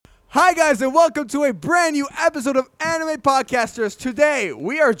Hi guys, and welcome to a brand new episode of Anime Podcasters. Today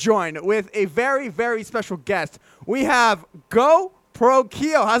we are joined with a very, very special guest. We have Go Pro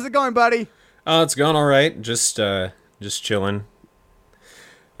Kyo. How's it going, buddy? It's going all right. Just chilling.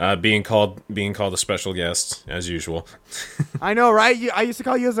 Being called a special guest as usual. I know, right? I used to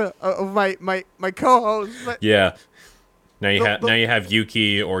call you as my co-host. But Yeah. Now you have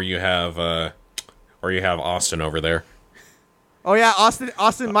Yuki, or you have Austin over there. oh yeah,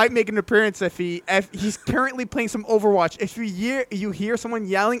 Austin might make an appearance if he's currently playing some Overwatch. If you hear someone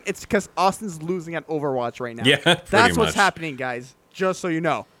yelling, it's because Austin's losing at Overwatch right now. Yeah, that's what's happening, guys. Just so you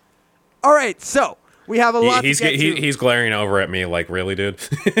know. All right, so we have a lot. He's glaring over at me like, really, dude?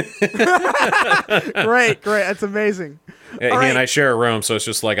 Great. That's amazing. He and I share a room, so it's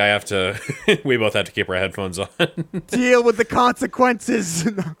just like I have to. We both have to keep our headphones on. Deal with the consequences.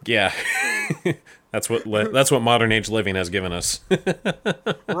 Yeah, that's what modern age living has given us.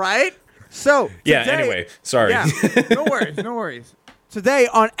 Right. So yeah. today, Anyway, sorry. Yeah, no worries. Today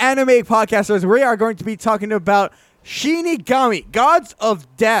on Anime Podcasters, we are going to be talking about Shinigami, gods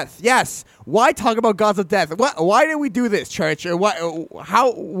of death. Yes. Why talk about gods of death? Why did we do this, Church?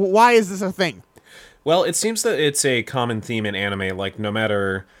 Why is this a thing? Well, it seems that it's a common theme in anime. Like, no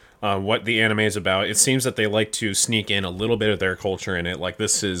matter what the anime is about, it seems that they like to sneak in a little bit of their culture in it. Like,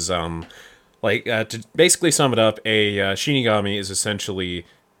 this is, to basically sum it up, a Shinigami is essentially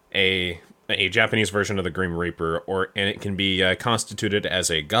a Japanese version of the Grim Reaper, and it can be constituted as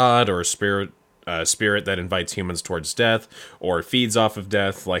a god or a spirit that invites humans towards death or feeds off of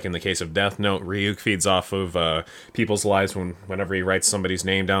death. Like in the case of Death Note, Ryuk feeds off of people's lives. Whenever he writes somebody's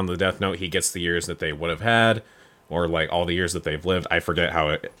name down the Death Note, he gets the years that they would have had, or like all the years that they've lived. I forget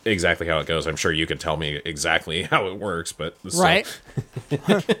exactly how it goes. I'm sure you could tell me exactly how it works, but right.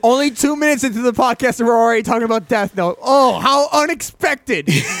 Only 2 minutes into the podcast and we're already talking about Death Note. Oh, how unexpected!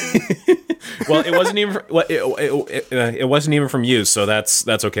 Well, it wasn't even. It wasn't even from you, so that's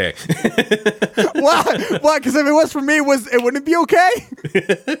okay. Why? Because if it was from me, it wouldn't be okay?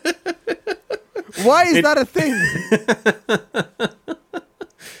 Why is that a thing?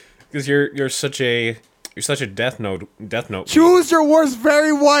 Because you're such a Death Note. Choose your words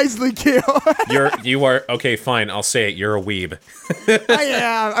very wisely, Kyo. You are okay. Fine, I'll say it. You're a weeb. I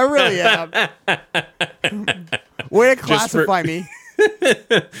am. I really am. Way to classify me.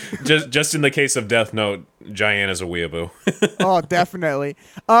 just in the case of Death Note, Giant is a weeaboo. Oh, definitely.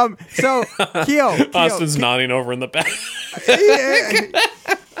 So Kyo Austin's nodding over in the back.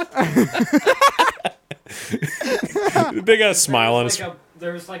 Big ass smile on his.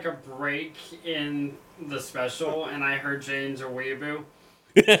 There was like a break in the special, and I heard Jane's a weeaboo.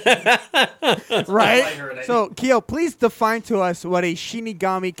 Right? So, Kyo, please define to us what a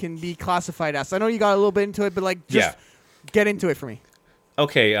Shinigami can be classified as. I know you got a little bit into it, but get into it for me.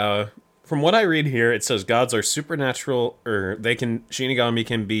 Okay, from what I read here, it says gods are supernatural, or Shinigami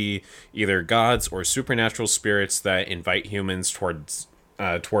can be either gods or supernatural spirits that invite humans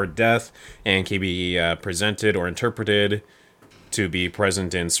toward death, and can be presented or interpreted to be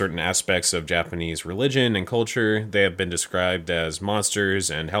present in certain aspects of Japanese religion and culture. They have been described as monsters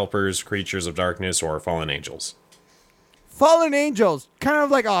and helpers, creatures of darkness, or fallen angels. Fallen angels, kind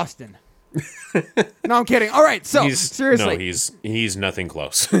of like Austin. No, I'm kidding. All right, so seriously, he's nothing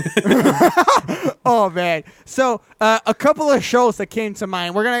close. Oh man, so a couple of shows that came to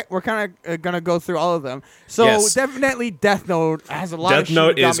mind. We're kind of gonna go through all of them. So yes. Definitely Death Note has a lot Death of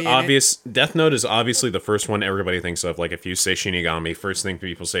Note Shinigami is in obvious. Death Note is obviously the first one everybody thinks of. Like, if you say Shinigami, first thing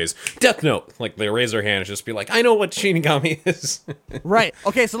people say is Death Note. Like, they raise their hand and just be like, I know what Shinigami is. Right.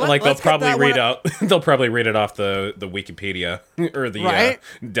 Okay. So they'll probably read out. They'll probably read it off the Wikipedia or the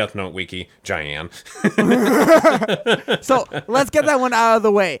Death Note wiki. Giant. So let's get that one out of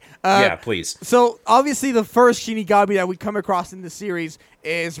the way. Yeah, please. So obviously the first Shinigami that we come across in the series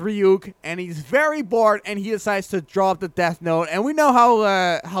is Ryuk, and he's very bored, and he decides to draw up the Death Note, and we know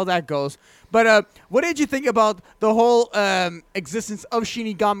how that goes. But what did you think about the whole existence of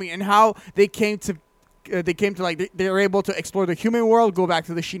Shinigami and how they came to they were able to explore the human world, go back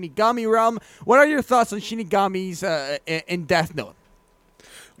to the Shinigami realm? What are your thoughts on Shinigamis in Death Note?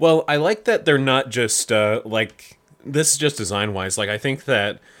 Well, I like that they're not just like, this is just design-wise. Like, I think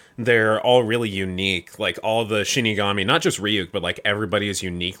that they're all really unique. Like, all the Shinigami, not just Ryuk, but like everybody is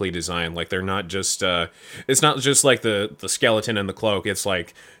uniquely designed. Like, they're not just it's not just like the skeleton and the cloak. It's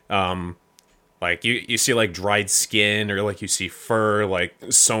like you see like dried skin, or like you see fur like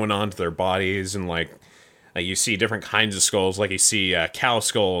sewn onto their bodies, and like you see different kinds of skulls. Like, you see cow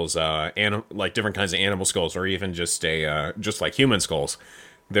skulls, like different kinds of animal skulls, or even just like human skulls.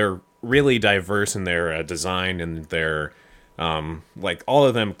 They're really diverse in their design and their Like all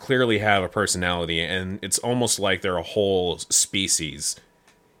of them clearly have a personality, and it's almost like they're a whole species.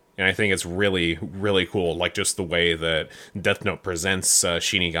 And I think it's really, really cool, like just the way that Death Note presents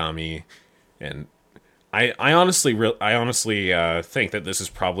Shinigami. And I honestly think that this is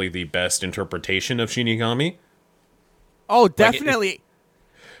probably the best interpretation of Shinigami. Oh, definitely.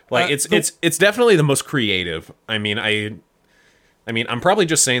 It's definitely the most creative. I mean, I'm probably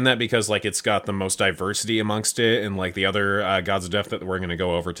just saying that because, like, it's got the most diversity amongst it, and, like, the other gods of death that we're going to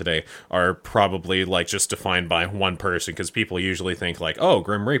go over today are probably, like, just defined by one person, because people usually think, like, oh,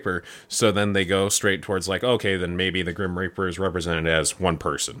 Grim Reaper, so then they go straight towards, like, okay, then maybe the Grim Reaper is represented as one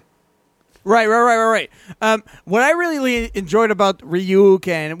person. Right. What I really enjoyed about Ryuk,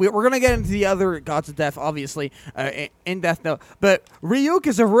 and we're going to get into the other gods of death, obviously, in Death Note, but Ryuk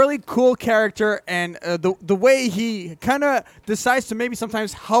is a really cool character, and the way he kind of decides to maybe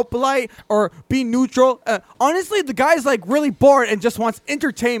sometimes help Light or be neutral. Honestly, the guy's like really bored and just wants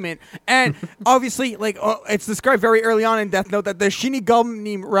entertainment, and obviously, like it's described very early on in Death Note that the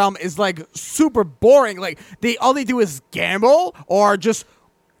Shinigami realm is like super boring. Like all they do is gamble or just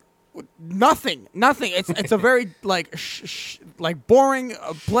nothing. It's a very like like boring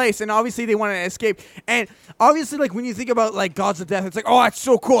place, and obviously they want to escape. And obviously, like when you think about like gods of death, it's like, oh, that's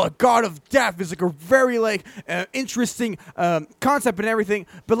so cool. A god of death is like a very like interesting concept and everything.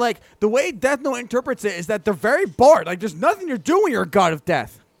 But like the way Death Note interprets it is that they're very bored. Like there's nothing to do when you're a god of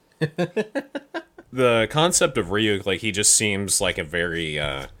death. The concept of Ryuk, like he just seems like a very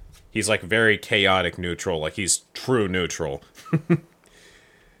he's like very chaotic neutral. Like he's true neutral.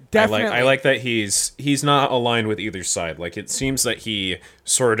 Definitely. I like that he's not aligned with either side. Like it seems that he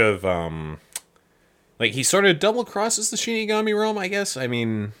sort of double crosses the Shinigami realm, I guess. I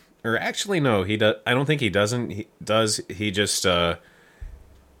mean, or actually no, he does. I don't think he doesn't. He does. He just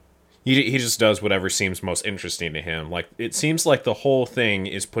he just does whatever seems most interesting to him. Like it seems like the whole thing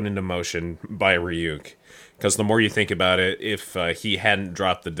is put into motion by Ryuk. Because the more you think about it, if he hadn't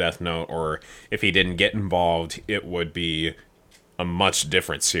dropped the Death Note, or if he didn't get involved, it would be a much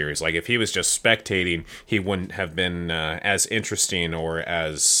different series. Like if he was just spectating, he wouldn't have been as interesting or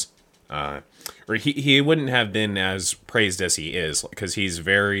as or he wouldn't have been as praised as he is, because he's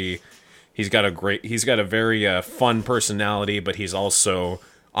got a very fun personality, but he's also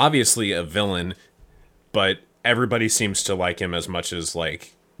obviously a villain, but everybody seems to like him as much as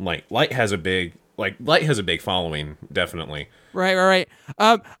like Light has a big following, definitely. Right.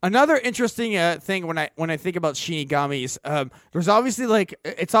 Another interesting thing when I think about Shinigamis, there's obviously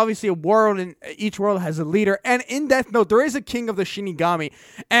it's obviously a world, and each world has a leader. And in Death Note, there is a king of the Shinigami,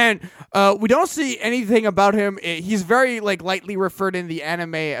 and we don't see anything about him. He's very lightly referred in the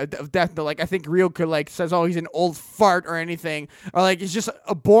anime of Death Note. Like I think Ryuk says, "Oh, he's an old fart" or anything, or he's just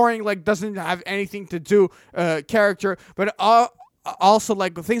a boring doesn't have anything to do character, but. Also,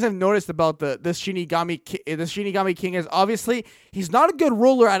 the things I've noticed about the Shinigami King is obviously he's not a good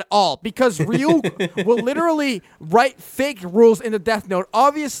ruler at all, because Ryuk will literally write fake rules in the Death Note.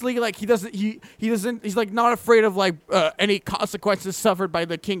 Obviously, he's not afraid of any consequences suffered by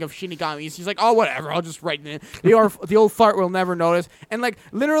the King of Shinigami. He's like, oh, whatever, I'll just write it in. The old fart will never notice. And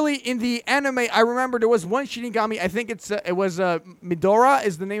literally in the anime, I remember there was one Shinigami. I think it was Midora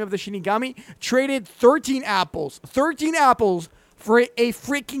is the name of the Shinigami. Traded 13 apples for a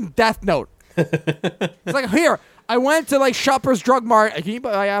freaking Death Note. It's here, I went to Shoppers Drug Mart. Can you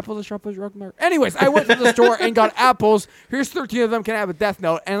buy apples at Shoppers Drug Mart? Anyways, I went to the store and got apples. Here's 13 of them. Can I have a Death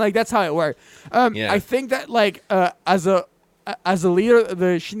Note? And that's how it worked. Yeah. I think that as a leader,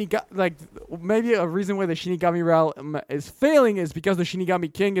 the Shinigami, maybe a reason why the Shinigami realm is failing is because the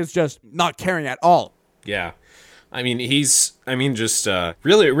Shinigami King is just not caring at all. Yeah. Just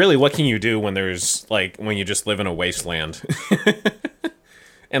really, what can you do when there's when you just live in a wasteland,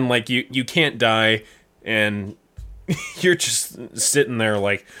 and you can't die, and you're just sitting there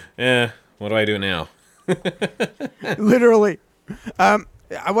what do I do now? Literally. I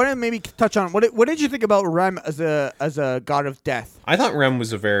want to maybe touch on what did you think about Rem as a god of death? I thought Rem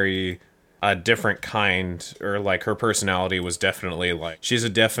was a very different kind, or her personality was definitely she's a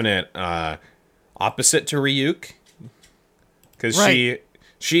definite opposite to Ryuk. Because right.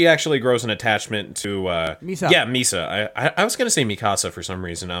 she actually grows an attachment to Misa. Yeah, Misa. I was gonna say Mikasa for some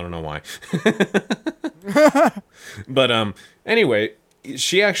reason. I don't know why. But anyway,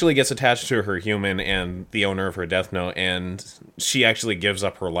 she actually gets attached to her human and the owner of her Death Note, and she actually gives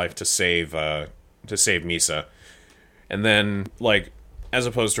up her life to save Misa. And then as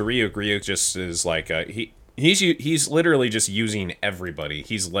opposed to Ryuk just is he's literally just using everybody.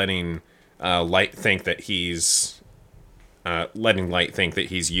 He's letting Light think that he's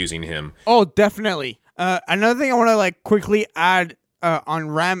using him. Oh, definitely. Another thing I want to like quickly add on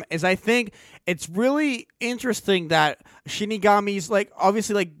Rem is I think it's really interesting that Shinigamis like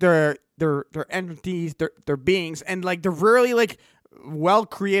obviously like they're entities, they're beings, and like they're really like well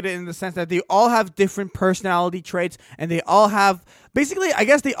created in the sense that they all have different personality traits, and they all have basically, I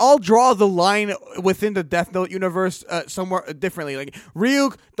guess they all draw the line within the Death Note universe somewhere differently. Like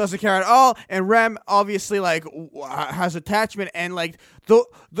Ryuk doesn't care at all, and Rem obviously like has attachment, and like the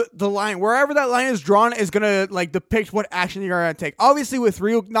line wherever that line is drawn is gonna like depict what action you're gonna take. Obviously, with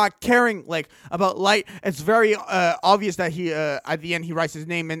Ryuk not caring like about light, it's very obvious that he at the end he writes his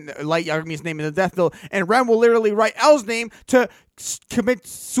name and Light Yagami's name in the Death Note, and Rem will literally write L's name to commit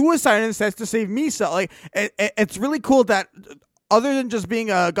suicide instead to save Misa. Like it's really cool that other than just being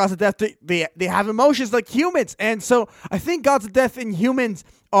gods of death, they have emotions like humans, and so I think gods of death and humans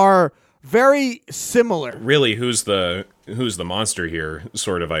are very similar. Really, who's the monster here?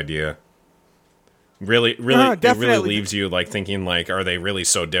 Sort of idea. Really, it really leaves you like thinking like, are they really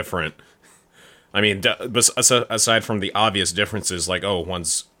so different? I mean, aside from the obvious differences, like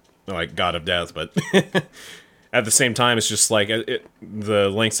one's like god of death, but at the same time, it's just like the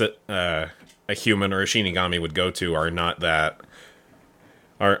lengths that a human or a Shinigami would go to are not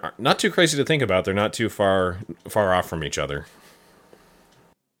too crazy to think about. They're not too far off from each other.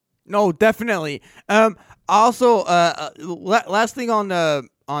 No, definitely. Also, last thing on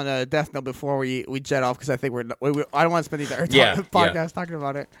Death Note before we jet off, because I think I don't want to spend the entire podcast talking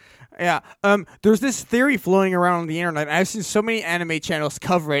about it. Yeah. There's this theory floating around on the internet. And I've seen so many anime channels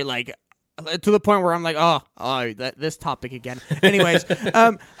cover it, like to the point where I'm like, this topic again. Anyways,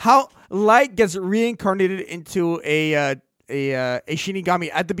 how Light gets reincarnated into a Shinigami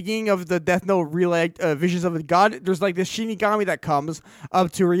at the beginning of the Death Note Visions of the God. There's like this Shinigami that comes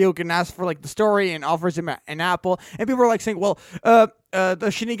up to Ryuk and asks for like the story and offers him an apple, and people are like saying, well, the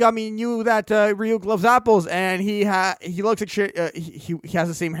Shinigami knew that Ryuk loves apples, and he looks like he has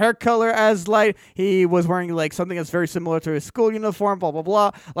the same hair color as Light. He was wearing like something that's very similar to his school uniform. Blah blah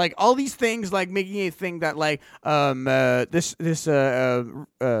blah. Like all these things, like making it think that like this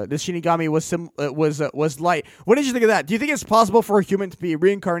Shinigami was Light. What did you think of that? Do you think it's possible for a human to be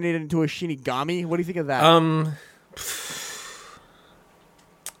reincarnated into a Shinigami? What do you think of that?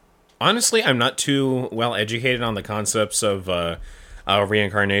 Honestly, I'm not too well educated on the concepts of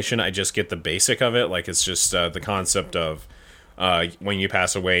reincarnation. I just get the basic of it. Like it's just the concept of when you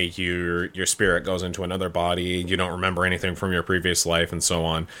pass away, your spirit goes into another body. You don't remember anything from your previous life, and so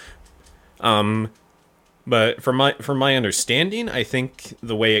on. But from my understanding, I think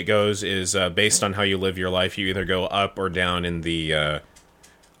the way it goes is based on how you live your life. You either go up or down in the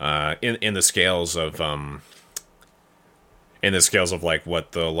in the scales of like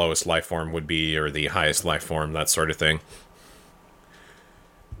what the lowest life form would be or the highest life form, that sort of thing.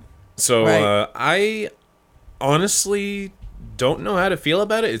 So right. I honestly don't know how to feel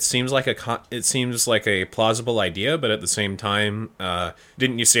about it. It seems like a plausible idea, but at the same time,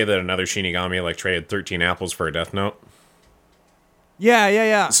 didn't you say that another Shinigami like traded 13 apples for a Death Note?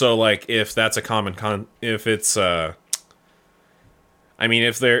 Yeah. So like, if that's a common if it's I mean,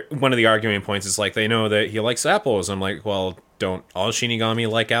 if they're one of the argument points is like they know that he likes apples. I'm like, well, don't all Shinigami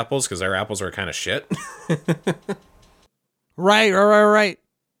like apples because their apples are kind of shit? Right.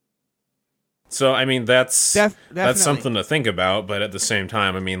 So, I mean, that's Definitely. something to think about, but at the same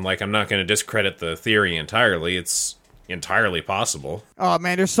time, I mean, like, I'm not going to discredit the theory entirely. It's entirely possible. Oh,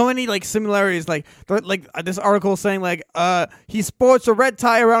 man, there's so many, like, similarities. Like this article saying, like, he sports a red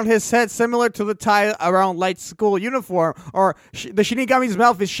tie around his head similar to the tie around Light's school uniform, or the Shinigami's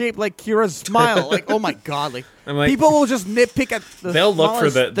mouth is shaped like Kira's smile. Like, oh, my God. Like, people will just nitpick at the They'll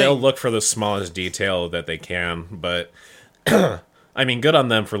look for the smallest detail that they can, but... I mean, good on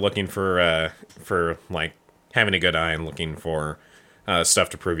them for looking for like having a good eye and looking for stuff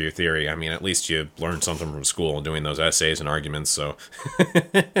to prove your theory. I mean, at least you learned something from school doing those essays and arguments. So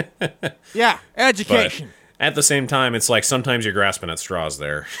yeah, education. But at the same time, it's like sometimes you're grasping at straws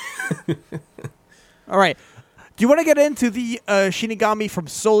there. All right. Do you want to get into the Shinigami from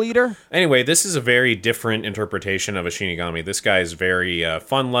Soul Eater? Anyway, this is a very different interpretation of a Shinigami. This guy is very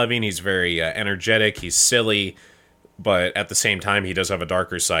fun-loving. He's very energetic. He's silly. But at the same time, he does have a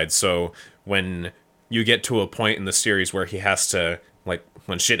darker side. So when you get to a point in the series where he has to, like,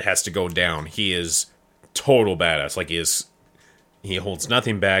 when shit has to go down, he is total badass. Like, he holds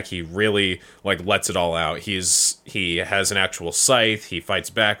nothing back. He really, like, lets it all out. He has an actual scythe. He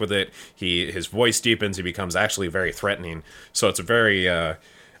fights back with it. His voice deepens. He becomes actually very threatening. So it's a very,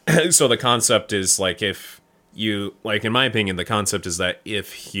 so the concept is, like, if you, like, in my opinion, the concept is that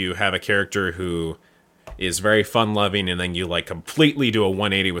if you have a character who is very fun loving, and then you like completely do a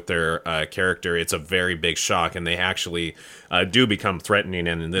 180 with their character, it's a very big shock, and they actually do become threatening.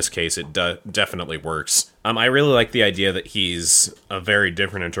 And in this case, it definitely works. I really like the idea that he's a very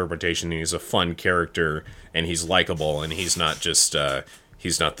different interpretation. He's a fun character, and he's likable, and he's not just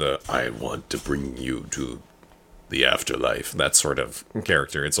he's not the "I want to bring you to the afterlife" that sort of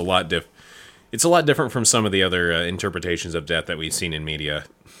character. It's a lot different from some of the other interpretations of death that we've seen in media.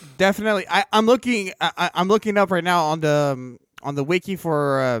 Definitely. I'm looking up right now on the wiki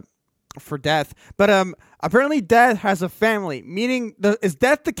for Death, but apparently Death has a family. Meaning, is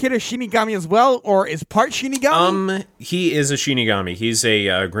Death the kid of Shinigami as well, or is part Shinigami? He is a Shinigami. He's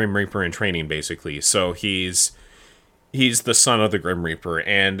a Grim Reaper in training, basically. So he's the son of the Grim Reaper,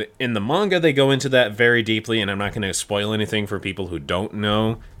 and in the manga they go into that very deeply. And I'm not going to spoil anything for people who don't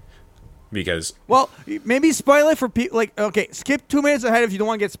know. Because maybe spoil it for people. Like, okay, skip 2 minutes ahead if you don't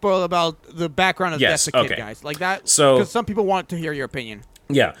want to get spoiled about the background of Death the Kid, guys. Like that, so because some people want to hear your opinion.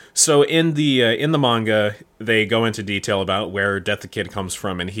 Yeah. So in the manga, they go into detail about where Death the Kid comes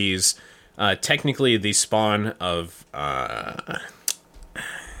from, and he's technically the spawn of I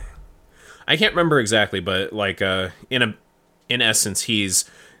can't remember exactly, but like in essence, he's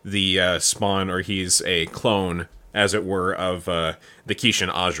the spawn, or he's a clone, as it were, of the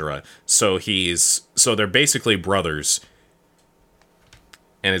Kishin Ajura. So they're basically brothers,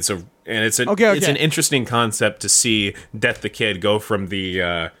 and it's an interesting concept to see Death the Kid go from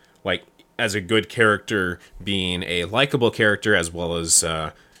the like as a good character being a likable character, as well as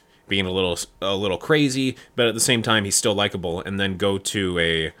being a little crazy, but at the same time he's still likable, and then go to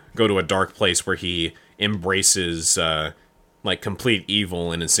a dark place where he embraces like complete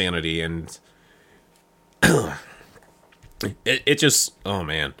evil and insanity. And it just, oh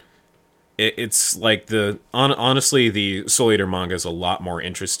man, it's like honestly the Soul Eater manga is a lot more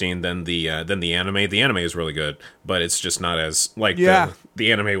interesting than the anime. The anime is really good, but it's just not as like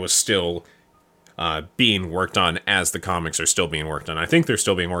the anime was still being worked on as the comics are still being worked on. I think they're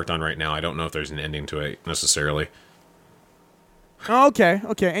still being worked on right now. I don't know if there's an ending to it necessarily. Okay,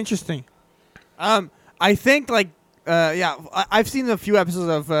 interesting. I think like I've seen a few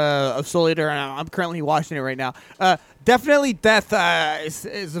episodes of Soul Eater, and I'm currently watching it right now. Definitely Death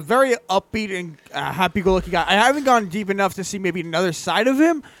is a very upbeat and happy-go-lucky guy. I haven't gone deep enough to see maybe another side of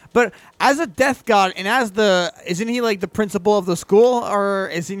him, but as a death god, and isn't he like the principal of the school, or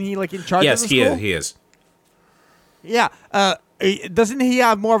isn't he like in charge of the school? Yes, he is. Yeah. Doesn't he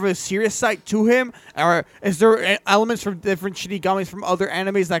have more of a serious side to him, or is there elements from different Shinigamis from other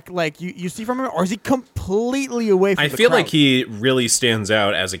animes that like you see from him, or is he completely away from the feel crowd? like he really stands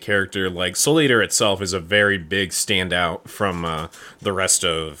out as a character. Like Soul Eater itself is a very big standout from the rest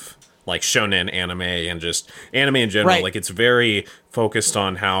of like shonen anime and just anime in general. Right. Like it's very focused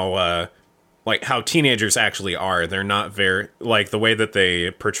on how teenagers actually are. They're not very like the way that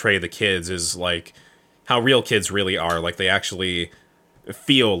they portray the kids is like how real kids really are. Like they actually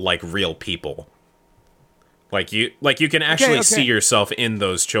feel like real people. Like you can actually see yourself in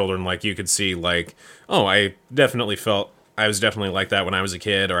those children. Like you could see like, oh, I was definitely like that when I was a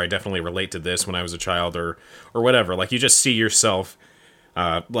kid, or I definitely relate to this when I was a child, or whatever. Like you just see yourself.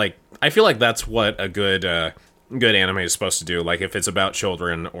 Like I feel like that's what a good anime is supposed to do. Like if it's about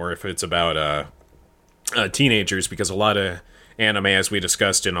children, or if it's about teenagers, because a lot of anime, as we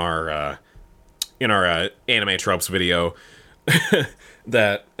discussed in our anime tropes video,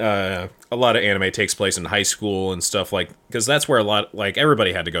 that a lot of anime takes place in high school and stuff, like because that's where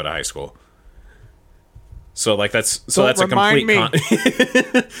everybody had to go to high school. So like that's a complete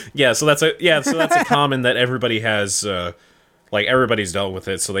so that's a common that everybody has, like everybody's dealt with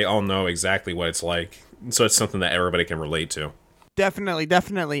it, so they all know exactly what it's like. So it's something that everybody can relate to.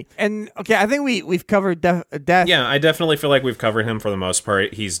 Definitely. And okay, I think we've covered Death. Yeah, I definitely feel like we've covered him for the most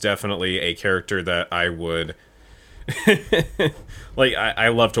part. He's definitely a character that I would like. I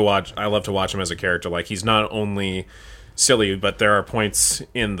love to watch him as a character. Like he's not only silly, but there are points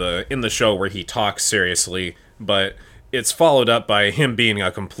in the show where he talks seriously, but it's followed up by him being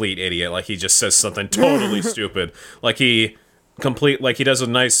a complete idiot. Like he just says something totally stupid. Like he does a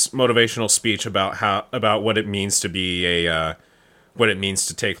nice motivational speech about what it means to be what it means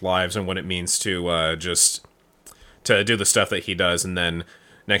to take lives, and what it means to just to do the stuff that he does. And then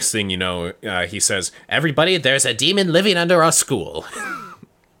next thing you know, he says, "Everybody, there's a demon living under our school."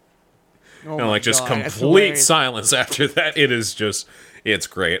 Just complete silence after that. It's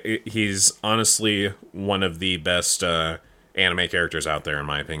great. He's honestly one of the best anime characters out there, in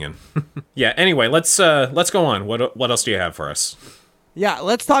my opinion. Yeah. Anyway, let's go on. What else do you have for us? Yeah,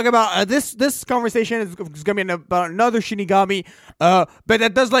 let's talk about this conversation is going to be about another Shinigami, but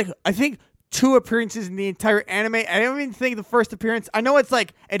that does I think 2 appearances in the entire anime. I don't even think the first appearance. I know it's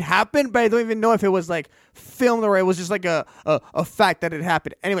like it happened, but I don't even know if it was like filmed or it was just like a fact that it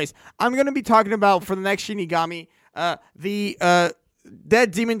happened. Anyways, I'm gonna be talking about for the next Shinigami, the Dead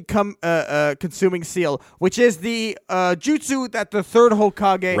Demon Consuming Seal, which is the jutsu that the third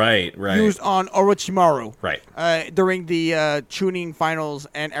Hokage used on Orochimaru during the tuning finals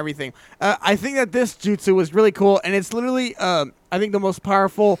and everything. I think that this jutsu was really cool, and it's literally, I think, the most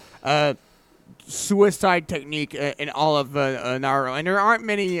powerful suicide technique in all of Naruto, and there aren't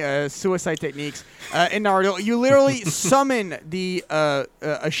many suicide techniques in Naruto. You literally summon the a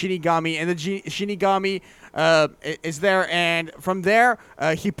Shinigami, and the Shinigami is there, and from there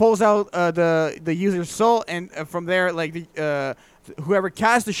he pulls out the user's soul, and from there, like the whoever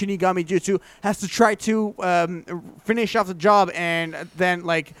casts the Shinigami Jutsu has to try to finish off the job and then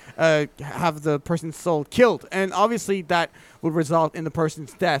like have the person's soul killed, and obviously that would result in the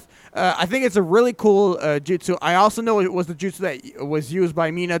person's death. I think it's a really cool jutsu. I also know it was the jutsu that was used by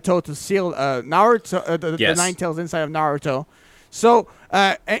Minato to seal Naruto, the Nine Tails inside of Naruto. So,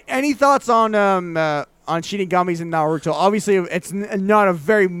 any thoughts on Shinigamis in Naruto? Obviously, it's not a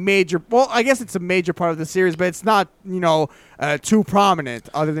very major. Well, I guess it's a major part of the series, but it's not, too prominent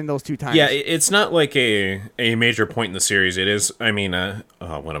other than those 2 times. Yeah, it's not like a major point in the series. It is. I mean,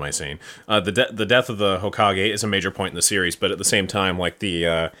 what am I saying? The death of the Hokage is a major point in the series, but at the same time, like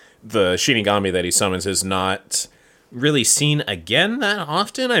the Shinigami that he summons is not really seen again that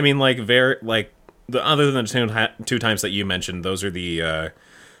often. I mean, other than the 2 times that you mentioned, those are the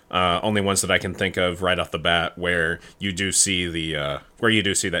only ones that I can think of right off the bat where you do see that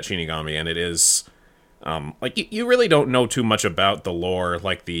Shinigami, and it is you really don't know too much about the lore,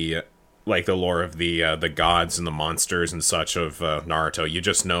 like the lore of the gods and the monsters and such of Naruto. You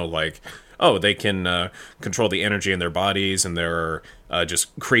just know they can control the energy in their bodies, and there are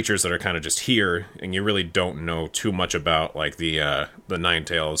just creatures that are kind of just here, and you really don't know too much about the Nine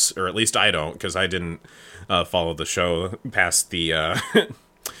Tails, or at least I don't, because I didn't follow the show past the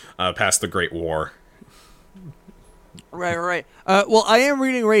past the Great War. Right. Well, I am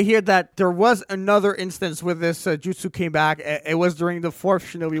reading right here that there was another instance where this jutsu came back. It was during the 4th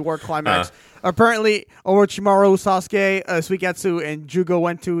Shinobi War climax. Apparently, Orochimaru, Sasuke, Suigetsu, and Jugo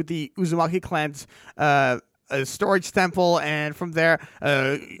went to the Uzumaki clan's storage temple, and from there,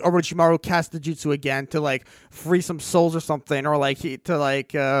 Orochimaru cast the jutsu again to free some souls or something, or he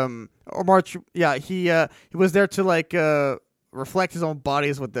was there to reflect his own body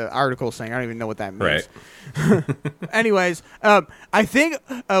is what the article is saying. I don't even know what that means. Right. Anyways, I think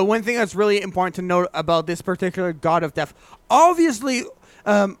one thing that's really important to note about this particular God of Death, obviously,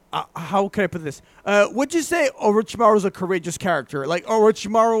 how can I put this? Would you say Orochimaru is a courageous character?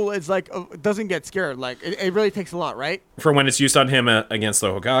 Orochimaru is doesn't get scared. It really takes a lot, right? For when it's used on him against the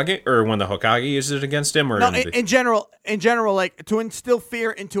Hokage, or when the Hokage uses it against him, or no, in general, to instill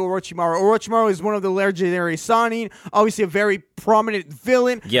fear into Orochimaru. Orochimaru is one of the legendary Sannin, obviously a very prominent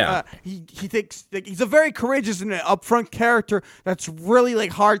villain. Yeah, he thinks he's a very courageous and upfront character that's really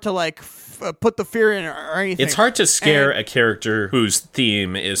hard to put the fear in or anything. It's hard to scare a character whose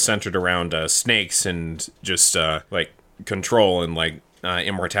theme is centered around snakes and just control and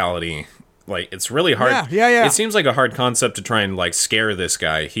immortality. It's really hard. Yeah. It seems like a hard concept to try and scare this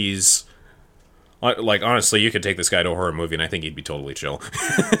guy. He's honestly, you could take this guy to a horror movie and I think he'd be totally chill.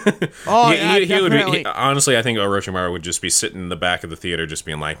 He would be, honestly, I think Orochimaru would just be sitting in the back of the theater just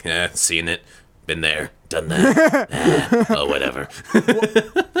being seen it, been there, done that. Oh, whatever.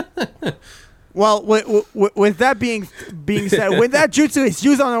 Well, with that being said, when that jutsu is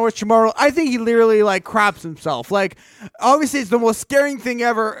used on Orochimaru, I think he literally craps himself. Obviously, it's the most scariest thing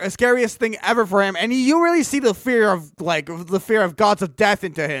ever for him, and you really see the fear of gods of death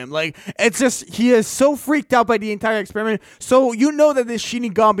into him. It's just he is so freaked out by the entire experiment. So you know that this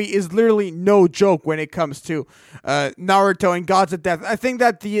Shinigami is literally no joke when it comes to Naruto and gods of death. I think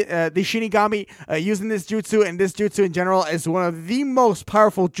that the Shinigami using this jutsu and this jutsu in general is one of the most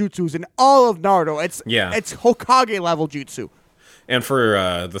powerful jutsus in all of Naruto. It's Hokage level jutsu. And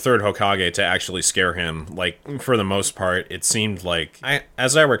for the third Hokage to actually scare him, for the most part, it seemed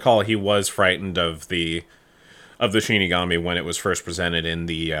as I recall, he was frightened of the Shinigami when it was first presented in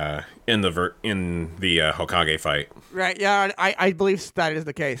the Hokage fight. Right. Yeah, I believe that is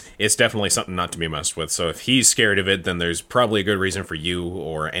the case. It's definitely something not to be messed with. So if he's scared of it, then there's probably a good reason for you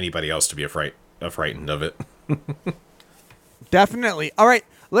or anybody else to be frightened of it. Definitely. All right.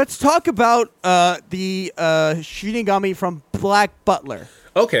 Let's talk about the Shinigami from Black Butler.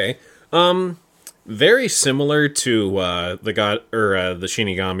 Okay. Very similar to the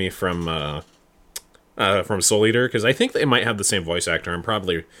Shinigami from from Soul Eater, because I think they might have the same voice actor.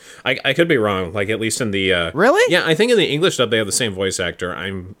 I could be wrong. Like, at least in the Really? yeah, I think in the English dub they have the same voice actor.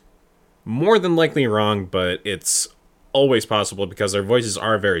 I'm more than likely wrong, but it's always possible because their voices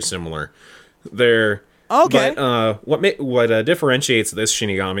are very similar. They're Okay. But what differentiates this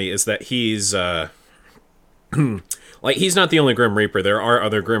Shinigami is that he's like, he's not the only Grim Reaper. There are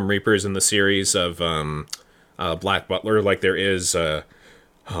other Grim Reapers in the series of Black Butler. Like, there is oh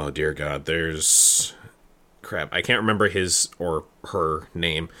dear God, there's crap. I can't remember his or her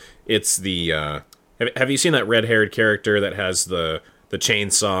name. It's the have you seen that red-haired character that has the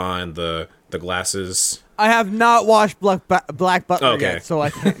chainsaw and the glasses? I have not watched Black Butler Okay. yet, so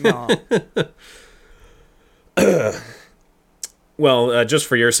I can't know. Well, just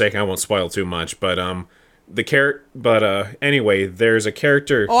for your sake, I won't spoil too much. But anyway, there's a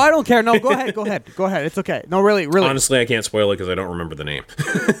character. Oh, I don't care. No, go ahead. It's okay. No, really. Honestly, I can't spoil it because I don't remember the name.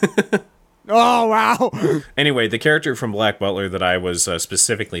 Oh, wow. Anyway, the character from Black Butler that I was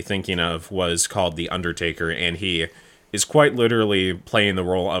specifically thinking of was called the Undertaker, and he is quite literally playing the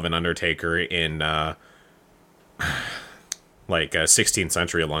role of an Undertaker in like 16th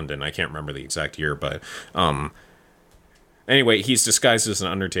century London. I can't remember the exact year, but anyway, he's disguised as an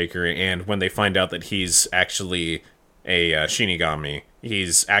Undertaker, and when they find out that he's actually a Shinigami,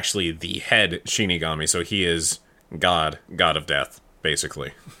 he's actually the head Shinigami, so he is God of Death,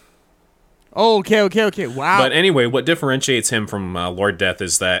 basically. Okay. Wow. But anyway, what differentiates him from Lord Death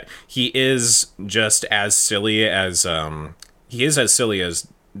is that he is just as silly as Death,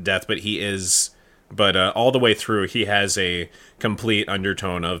 but all the way through he has a complete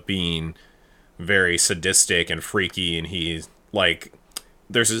undertone of being very sadistic and freaky, and he's like,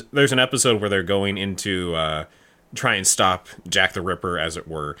 there's an episode where they're going into try and stop Jack the Ripper, as it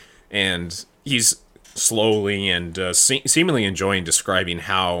were, and he's slowly and seemingly enjoying describing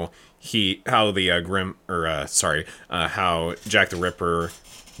how Jack the Ripper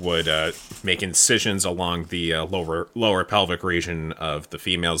would make incisions along the lower pelvic region of the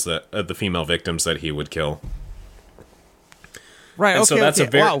female victims that he would kill. right. And Okay. so that's a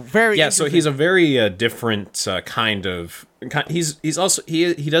very very So he's a very different kind of. He's also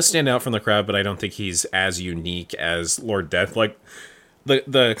he does stand out from the crowd, but I don't think he's as unique as Lord Death. Like,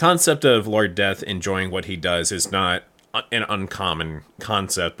 the concept of Lord Death enjoying what he does is not an uncommon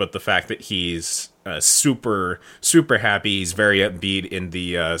concept, but the fact that he's super happy, he's very upbeat in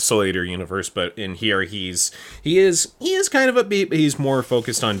the Soul Eater universe, but in here he is kind of upbeat, but he's more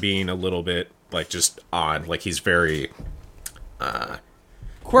focused on being a little bit like just odd. Like, he's very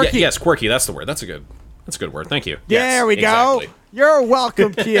quirky. yes, quirky. That's the word. That's a good word. Thank you. There Yes, we go. exactly. You're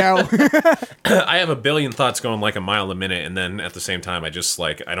welcome, Kyo. I have a billion thoughts going like a mile a minute, and then at the same time, I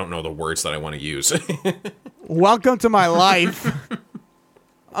don't know the words that I want to use. Welcome to my life.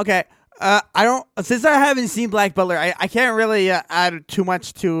 Okay. Since I haven't seen Black Butler, I can't really add too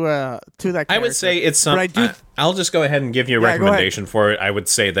much to that character. I would say it's something. I'll just go ahead and give you a recommendation for it. I would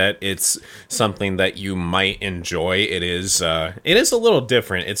say that it's something that you might enjoy. It is a little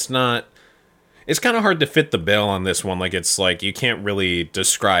different. It's not. It's kind of hard to fit the bill on this one. Like, it's like you can't really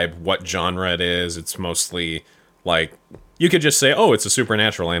describe what genre it is. It's mostly like, you could just say, oh, it's a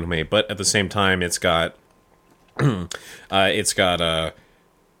supernatural anime, but at the same time, it's got it's got a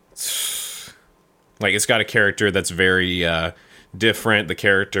character that's very different. The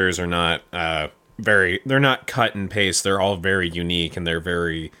characters are not they're not cut and paste. They're all very unique, and they're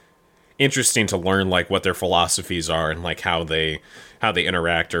very interesting to learn, like, what their philosophies are and like how they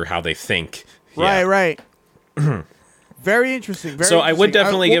interact or how they think. Right. Very interesting. Very So I would interesting.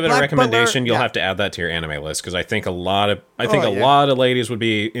 definly give it a Black recommendation. Butler, You'll yeah. have to add that to your anime list, because I think a lot of ladies would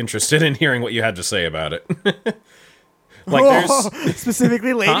be interested in hearing what you had to say about it. Like, there's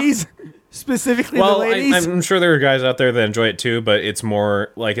specifically ladies. Specifically well, the ladies. I'm sure there are guys out there that enjoy it too, but it's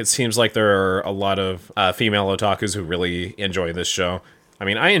more like, it seems like there are a lot of female otakus who really enjoy this show. I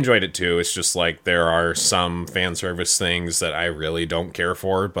mean, I enjoyed it too. It's just like there are some fan service things that I really don't care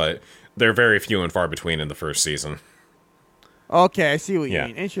for, but they're very few and far between in the first season. Okay, I see what you Yeah.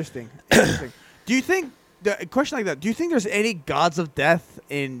 mean. Interesting. Do you think a question like that? Do you think there's any gods of death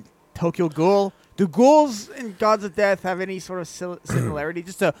in Tokyo Ghoul? Do ghouls and gods of death have any sort of similarity?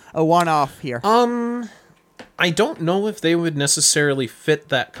 Just a one-off here. I don't know if they would necessarily fit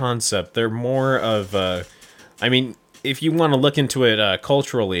that concept. They're more of I mean, if you want to look into it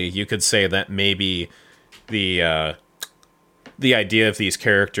culturally, you could say that maybe the idea of these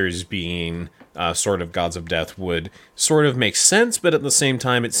characters being sort of gods of death would sort of make sense, but at the same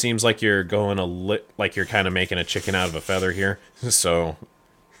time, it seems like you're going like you're kind of making a chicken out of a feather here. So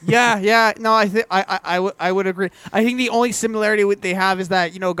Yeah. No, I think I would agree. I think the only similarity they have is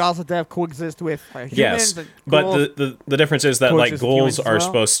that gods of death coexist with humans. Yes, and but ghouls. the difference is that like coexist with humans ghouls as are well.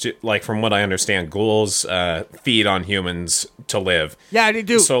 supposed to, like, from what I understand, ghouls feed on humans to live. Yeah, they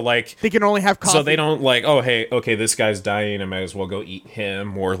do. So like they can only have coffee. so they don't like, oh hey, okay, this guy's dying, I might as well go eat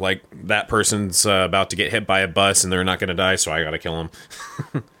him, or like that person's about to get hit by a bus and they're not going to die, so I got to kill him.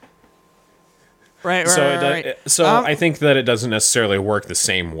 Right. So Right. so I think that it doesn't necessarily work the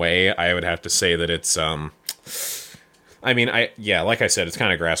same way. I would have to say that it's I mean, like I said, it's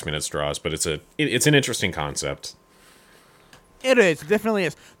kind of grasping at straws, but it's an interesting concept. It is. It definitely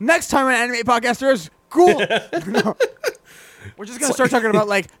is. Next time on Anime Podcast, there's ghoul. No. We're just gonna start talking about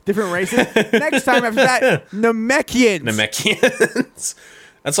like different races. Next time after that, Namekians. Namekians.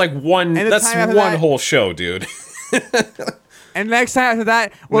 That's like one. And the That's time after one that- whole show, dude. And next time after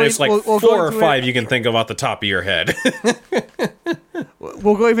that, There's like we'll go four or into five you can think of off the top of your head.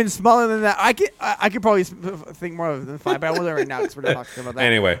 We'll go even smaller than that. I could probably think more than 5, but I won't do it right now because we're not talking about that.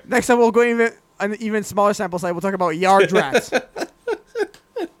 Anyway. Next time we'll go even an even smaller sample size. We'll talk about yard rats.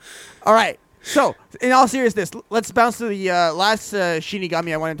 All right. So, in all seriousness, let's bounce to the last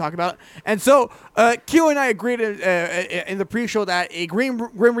Shinigami I want to talk about. And so, Q and I agreed in the pre-show that a Grim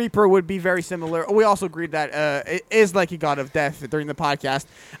Reaper would be very similar. We also agreed that it is like a god of death during the podcast.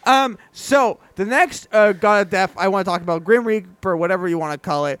 So, the next god of death I want to talk about, Grim Reaper, whatever you want to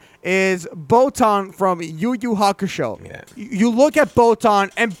call it, is Botan from Yu Yu Hakusho. Yeah. You look at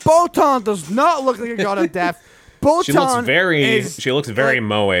Botan, and Botan does not look like a god of death. Botan She looks very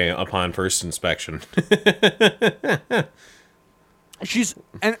moe upon first inspection. She's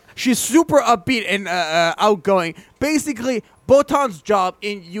super upbeat and outgoing. Basically, Botan's job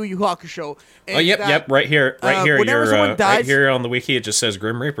in Yu Yu Hakusho. Is Yep, right here, whenever someone right dies, here on the wiki, it just says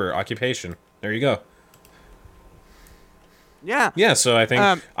Grim Reaper occupation. There you go. yeah. So I think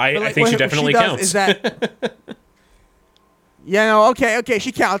But, I like, think she what definitely does counts. Is that yeah, no, okay,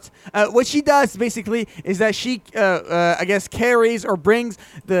 she counts. What she does basically is that she, I guess, carries or brings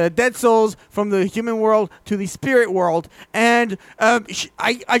the dead souls from the human world to the spirit world. And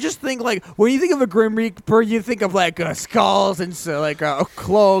I just think, like, when you think of a Grim Reaper, you think of, like, skulls and like a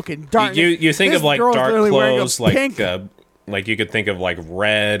cloak and darkness. You think This of like girl's dark literally wearing a clothes, like pink- you could think of like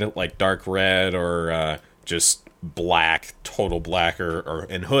red, like dark red, or just black, total black, or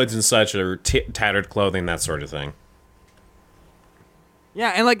in hoods and such, or tattered clothing, that sort of thing.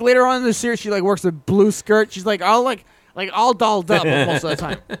 Yeah, and like later on in the series, she like works a blue skirt. She's like all all dolled up most of the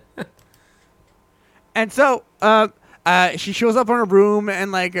time. And so, she shows up on her room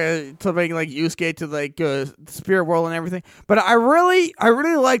and like to bring like Yusuke to like the spirit world and everything. But I really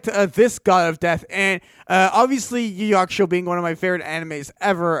liked this god of death, and obviously Yu Yu Hakusho being one of my favorite animes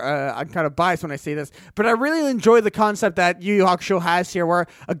ever. I'm kind of biased when I say this, but I really enjoy the concept that Yu Yu Hakusho has here, where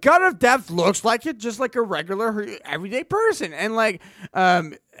a god of death looks like it, just like a regular everyday person, and like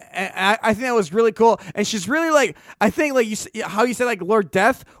and I think that was really cool, and she's really like, I think like how you said like Lord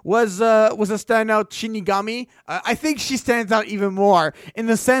Death was a standout Shinigami. I think she stands out even more in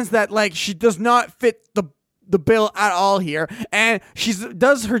the sense that like she does not fit the bill at all here, and she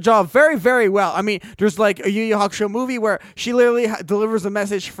does her job very, very well. I mean, there's like a Yu Yu Hakusho movie where she literally delivers a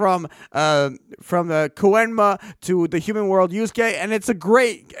message from the Koenma to the human world Yusuke, and it's a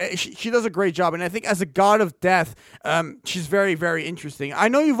great. She does a great job, and I think as a god of death, she's very, very interesting. I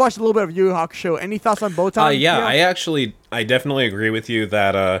know you've watched a little bit of Yu Yu Hakusho. Any thoughts on Botan? Yeah, I definitely agree with you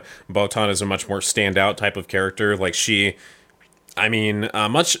that Botan is a much more standout type of character. Like she. I mean,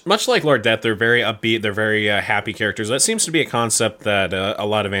 much like Lord Death, they're very upbeat. They're very happy characters. That seems to be a concept that a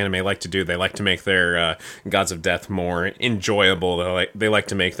lot of anime like to do. They like to make their gods of death more enjoyable. They like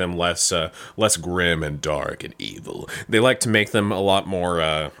to make them less grim and dark and evil. They like to make them a lot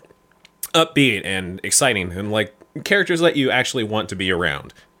more upbeat and exciting, and like characters that you actually want to be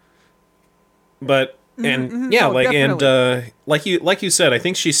around. But. And yeah, no, like definitely. and like you said, I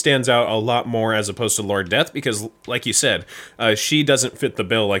think she stands out a lot more as opposed to Lord Death because, like you said, she doesn't fit the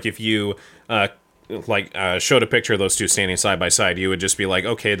bill. Like if you showed a picture of those two standing side by side, you would just be like,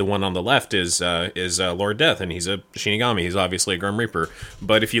 okay, the one on the left is Lord Death, and he's a Shinigami. He's obviously a Grim Reaper.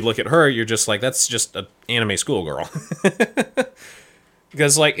 But if you look at her, you're just like, that's just an anime schoolgirl.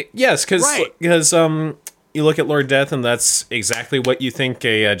 Because because you look at Lord Death, and that's exactly what you think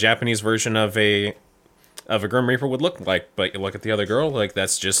a Japanese version of a Grim Reaper would look like, but you look at the other girl, like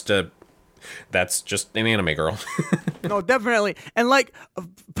that's just a that's just an anime girl. No, definitely. And like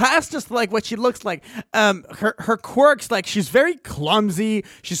past just like what she looks like, her quirks, like she's very clumsy,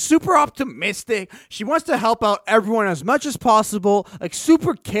 she's super optimistic, she wants to help out everyone as much as possible, like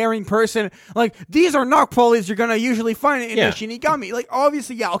super caring person. Like these are not qualities you're gonna usually find in a Shinigami. Like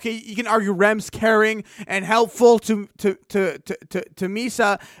obviously, yeah, okay, you can argue Rem's caring and helpful to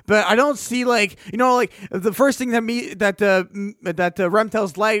Misa, but I don't see like, you know, like the first thing that Rem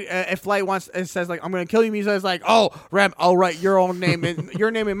tells Light, if Light wants says like, I'm gonna kill you, Misa is like, oh, Rem, I'll write your own name in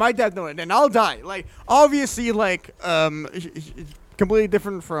your name in my death note, and then I'll die. Like obviously, like completely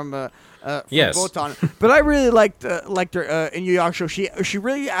different from yes. Botan. But I really liked her in Yu Yu Hakusho. She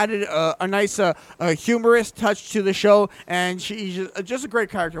really added a nice humorous touch to the show, and she's just a great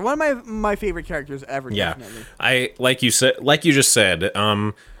character. One of my favorite characters ever. Yeah, definitely. like you just said, like you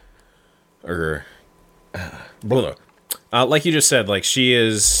just said, like she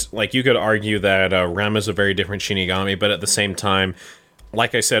is, like you could argue that Rem is a very different Shinigami, but at the same time,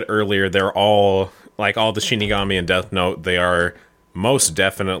 like I said earlier, they're all, like all the Shinigami in Death Note, they are most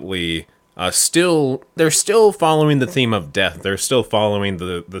definitely they're still following the theme of death. They're still following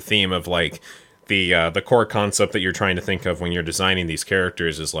the theme of like the core concept that you're trying to think of when you're designing these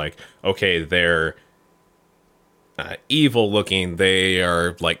characters is like, okay, they're evil looking, they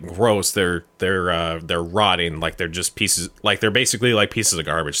are like gross, they're rotting, like they're just pieces, like they're basically like pieces of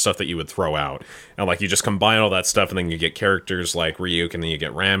garbage, stuff that you would throw out, and like you just combine all that stuff and then you get characters like Ryuk, and then you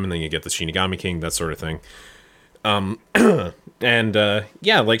get Rem, and then you get the Shinigami King, that sort of thing. And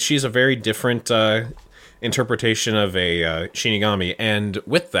yeah, like she's a very different interpretation of a Shinigami, and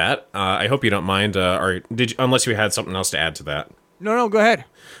with that, I hope you don't mind, unless you had something else to add to that. No, go ahead.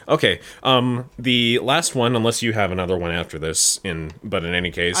 Okay, the last one, unless you have another one after this, but in any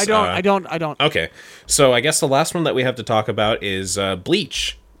case... I don't. Okay, so I guess the last one that we have to talk about is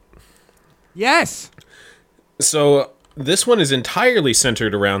Bleach. Yes! So, this one is entirely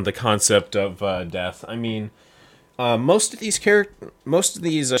centered around the concept of death. I mean, most of these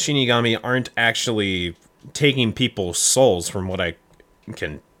Shinigami aren't actually taking people's souls, from what I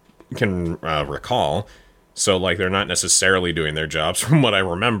can recall. So, like, they're not necessarily doing their jobs, from what I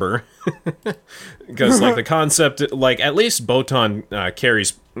remember. Because, like, the concept, like, at least Botan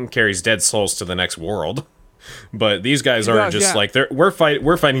carries dead souls to the next world. But these guys are just, like, we're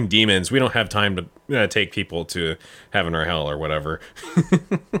fighting demons. We don't have time to take people to heaven or hell or whatever.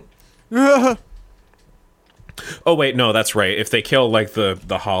 Oh, wait, no, that's right. If they kill, like,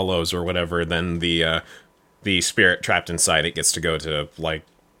 the hollows or whatever, then the spirit trapped inside it gets to go to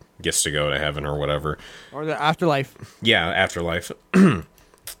heaven or whatever. Or the afterlife. Yeah, afterlife.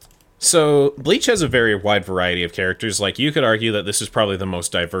 So, Bleach has a very wide variety of characters. Like, you could argue that this is probably the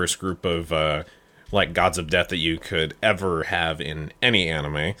most diverse group of, like, gods of death that you could ever have in any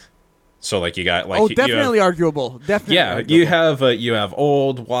anime. So, like, you got, like... definitely arguable. Definitely arguable. You have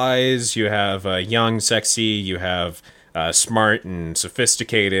old, wise, you have young, sexy, you have smart and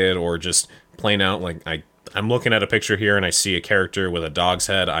sophisticated, or just plain out, like, I'm looking at a picture here and I see a character with a dog's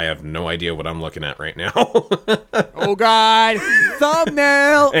head. I have no idea what I'm looking at right now. Oh God!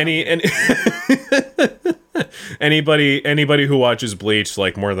 Thumbnail. Anybody who watches Bleach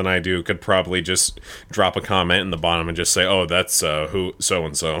like more than I do could probably just drop a comment in the bottom and just say, "Oh, that's who so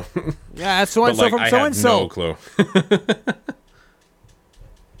and so." Yeah, that's so and so from so and so. No clue.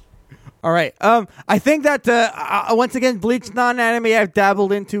 All right. I think that once again, Bleach non-anime I've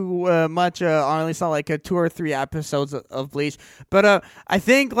dabbled into much. On at least on like 2 or 3 episodes of Bleach. But I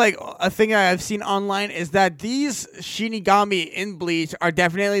think like a thing I've seen online is that these Shinigami in Bleach are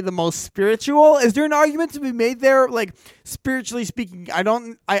definitely the most spiritual. Is there an argument to be made there? Like spiritually speaking, I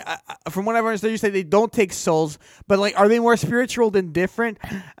from what I've understood, you say they don't take souls, but like, are they more spiritual than different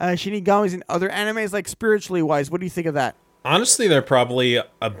Shinigamis in other animes? Like spiritually wise, what do you think of that? Honestly,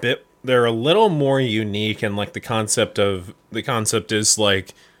 they're a little more unique, and like the concept is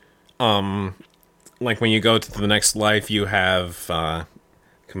like when you go to the next life, you have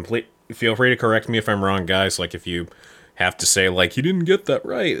feel free to correct me if I'm wrong, guys. Like if you have to say like you didn't get that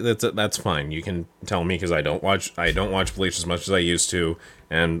right, that's fine. You can tell me, because I don't watch Bleach as much as I used to,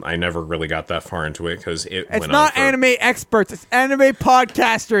 and I never really got that far into it because it's not anime experts, it's anime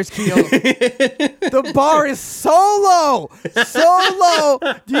podcasters, Keel. The bar is so low,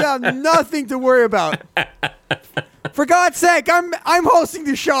 you have nothing to worry about. For God's sake, I'm hosting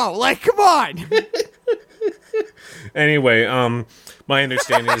the show. Like, come on. Anyway, my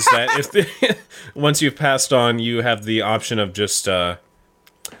understanding is that once you've passed on, you have the option of just you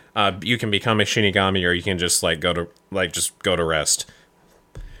can become a Shinigami, or you can just go to rest.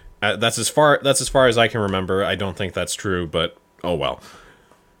 That's as far as I can remember. I don't think that's true, but oh well.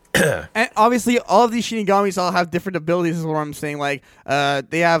 And obviously, all of these Shinigamis all have different abilities, is what I'm saying. Like,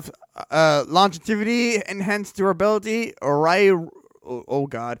 they have longevity, enhanced durability, Rai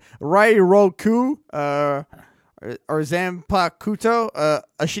Roku, or Zanpakuto, a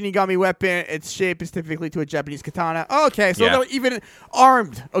Shinigami weapon. Its shape is typically to a Japanese katana. Okay, so they're even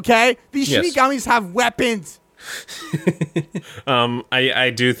armed, okay? These Shinigamis have weapons.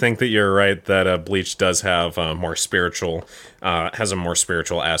 I do think that you're right that Bleach does have more spiritual, has a more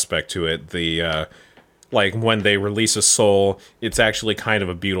spiritual aspect to it. The like when they release a soul, it's actually kind of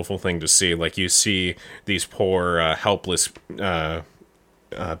a beautiful thing to see. Like you see these poor, helpless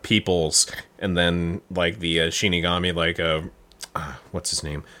peoples, and then like the Shinigami, like what's his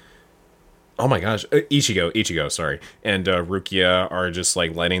name? Oh my gosh, Ichigo, sorry, and Rukia are just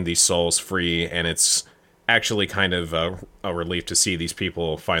like letting these souls free, and it's actually kind of a relief to see these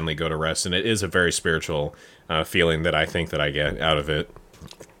people finally go to rest, and it is a very spiritual feeling that I think that I get out of it.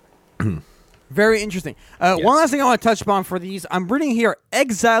 Very interesting. One last thing I want to touch upon for these. I'm reading here,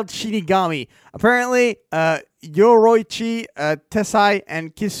 Exiled Shinigami. Apparently, Yoroichi, Tessai,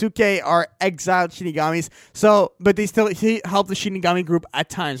 and Kisuke are exiled Shinigamis. So, but they still help the Shinigami group at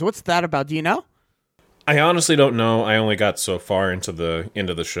times. What's that about? Do you know? I honestly don't know. I only got so far into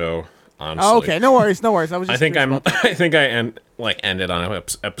the show. Honestly. Oh, okay, no worries. I was just I think I ended on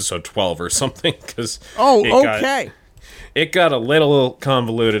episode 12 or something because it got a little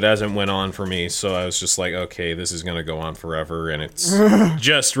convoluted as it went on for me, so I was just like, okay, this is gonna go on forever, and it's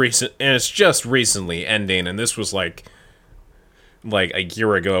just recently ending, and this was like a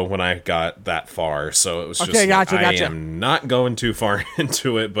year ago when I got that far, so it was just gotcha. I am not going too far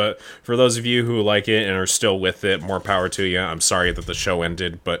into it, but for those of you who like it and are still with it, more power to you. I'm sorry that the show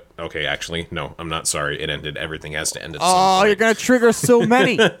ended, but okay, actually, no, I'm not sorry. It ended. Everything has to end at some point. You're gonna trigger so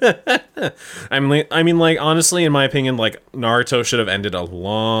many. I mean, like, honestly, in my opinion, like, Naruto should have ended a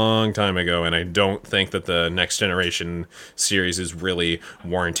long time ago, and I don't think that the Next Generation series is really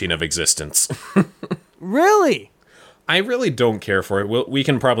warranting of existence. Really? I really don't care for it. We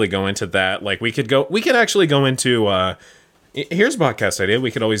can probably go into that. Like, we could actually go into, here's a podcast idea.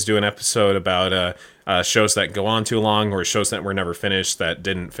 We could always do an episode about, shows that go on too long, or shows that were never finished, that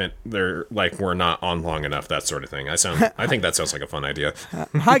didn't fit, were not on long enough, that sort of thing. I think that sounds like a fun idea.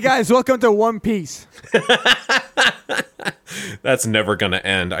 Hi guys, welcome to One Piece. That's never gonna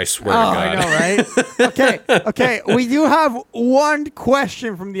end, I swear to God. I know, right? Okay. We do have one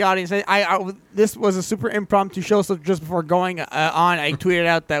question from the audience. This was a super impromptu show, so just before going on, I tweeted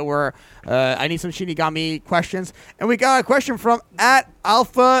out that I need some Shinigami questions, and we got a question from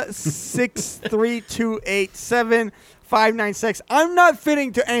 @Alpha632875996. I'm not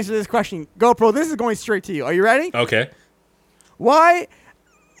fitting to answer this question. GoPro, this is going straight to you. Are you ready? Okay. Why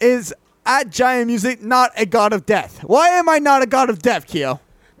is @Giant Music not a god of death? Why am I not a god of death, Kyo?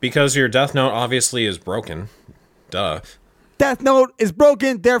 Because your Death Note obviously is broken. Duh. Death Note is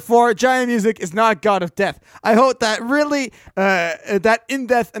broken, therefore Giant Music is not god of death. I hope that really, that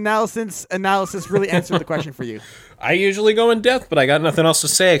in-depth analysis really answered the question for you. I usually go in depth, but I got nothing else to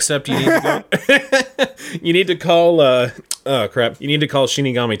say except you need to go. You need to call, you need to call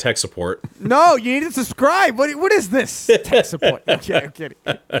Shinigami tech support. No, you need to subscribe. What is this? Tech support. Okay, I'm kidding.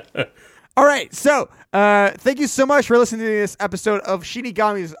 All right, so thank you so much for listening to this episode of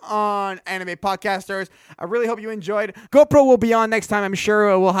Shinigamis on Anime Podcasters. I really hope you enjoyed. GoPro will be on next time. I'm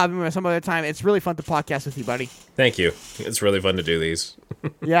sure we'll have him some other time. It's really fun to podcast with you, buddy. Thank you. It's really fun to do these.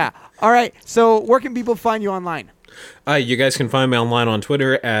 Yeah. All right, so where can people find you online? You guys can find me online on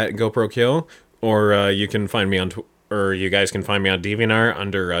Twitter @GoProKyo, or you can find me on you guys can find me on DeviantArt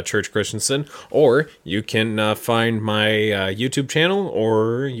under Church Christensen, or you can find my YouTube channel,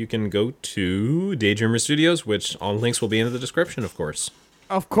 or you can go to Daydreamer Studios, which all links will be in the description, of course.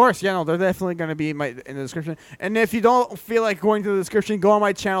 Of course, yeah, no, they're definitely going to be in the description. And if you don't feel like going to the description, go on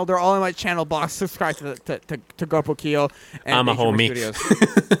my channel. They're all in my channel box. Subscribe to GoPro Kyo. I'm a homie.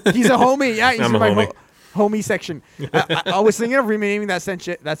 He's a homie. Yeah, he's I'm in my homie. Homie section. I was thinking of renaming that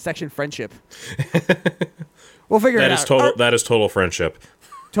section friendship. We'll figure it out. That is total friendship.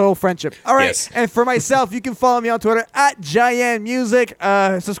 Total friendship. All right. Yes. And for myself, you can follow me on Twitter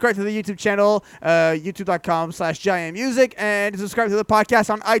 @GiantMusic. Subscribe to the YouTube channel, youtube.com/GiantMusic, and subscribe to the podcast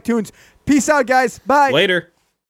on iTunes. Peace out, guys. Bye. Later.